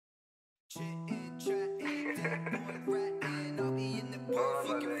Chittin', chattin', that boy rattin'. I'll be in the booth,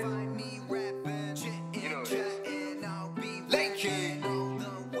 you can find me rapping. Chittin', chattin', I'll be Lakey. All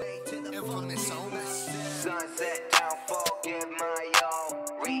the way to the InfamousHoumes. Sunset down, forget my all.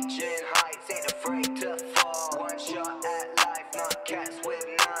 Reaching heights, ain't afraid to fall. One shot at life, not cats with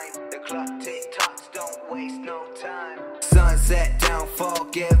nine. The clock tick-tocks, don't waste no time. Sunset down,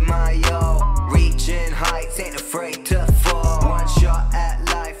 forget my all. Reaching heights, ain't afraid to fall. One shot at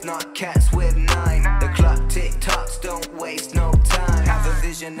life, not cats with nine. The clock tick-tocks, don't waste no time. Have a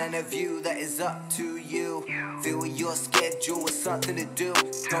vision and a view that is up to you. Fill your schedule with something to do.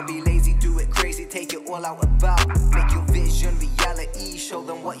 Don't be lazy, do it crazy, take it all out about. Make your vision reality, show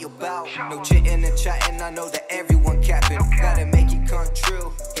them what you're about. No chittin' and chatting, I know that everyone capping. Gotta make it come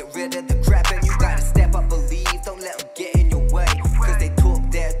true, get rid of the crap. And you gotta step up, believe, don't let them get in your way. Cause they talk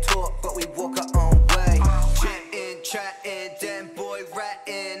their talk, but we walk our own way. Chittin', chattin', then boy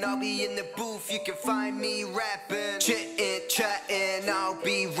rattin'. I'll be in the booth, you can find me rapping. Chittin', chattin', I'll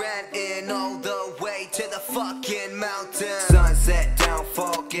be rantin' all the way to the fucking mountain. Sunset down,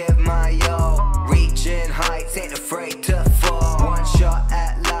 forgive my all. Reaching heights, ain't afraid to fall. One shot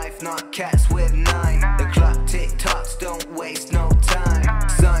at life, not cats with nine. The clock tick-tocks, don't waste no time.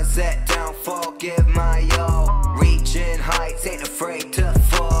 Sunset down, forgive my all. Reaching heights, ain't afraid to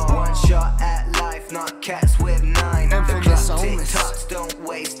fall. One shot at life, not cats with nine. The clock tick-tocks, don't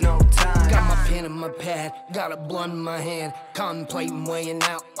waste no time. Got my pen and my pad, got a blunt in my hand. Contemplating, weighing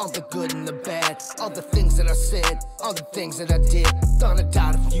out all the good and the bad. All the things that I said, all the things that I did. Thought I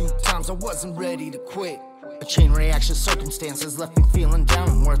died a few times, I wasn't ready to quit. A chain reaction circumstances left me feeling down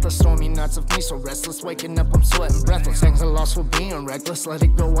and worthless. Stormy nights of me so restless, waking up I'm sweating breathless. Things I lost for being reckless, let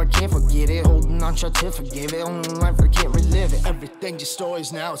it go, I can't forget it. Holding on, try to forgive it, only life I can't relive it. Everything just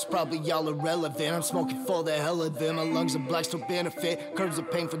stories now, it's probably all irrelevant. I'm smoking for the hell of it, my lungs are black, still benefit. Curves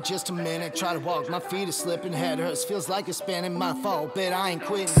of pain for just a minute, try to walk, my feet are slipping. Head hurts, feels like it's spinning, my fault, but I ain't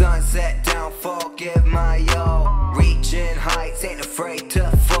quitting. Sunset down, forgive my all. Reaching heights, ain't afraid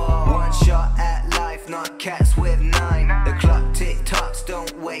to fall.